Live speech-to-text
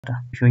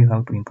show you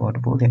how to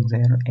import both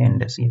Excel and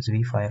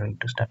CSV file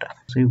into Stata.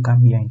 So you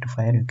come here into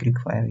file, you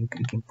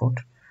click import.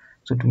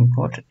 So to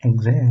import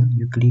Excel,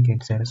 you click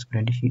Excel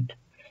spreadsheet.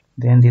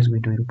 Then this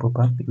window will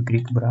pop up. You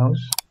click browse.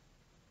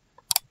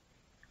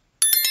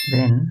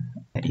 Then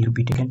you'll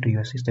be taken to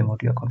your system or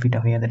to your computer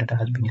where the data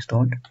has been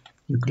stored.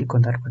 You click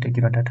on that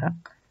particular data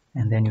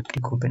and then you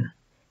click open.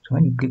 So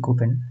when you click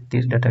open,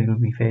 this data will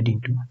be fed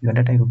into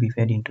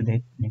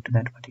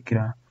that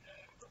particular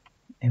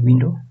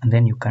window, and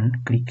then you can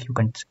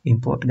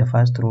import the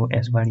first row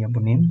as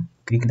variable name.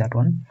 Click that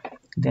one,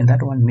 then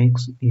that one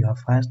makes your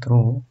first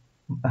row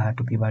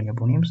to be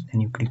variable names. Then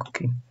you click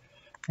OK,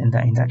 and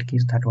in that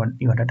case,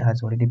 your data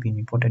has already been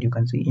imported. You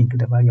can see into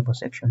the variable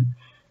section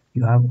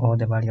you have all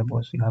the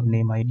variables. You have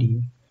name,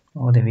 ID,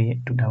 all the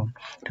way to down.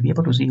 To be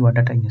able to see your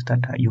data in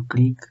Stata, you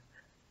click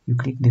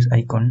this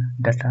icon,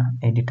 data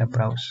editor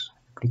browse.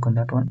 Click on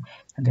that one,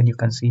 and then you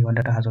can see your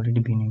data has already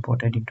been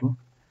imported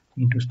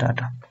into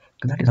Stata.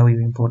 So that is how you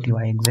import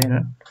your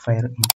Excel file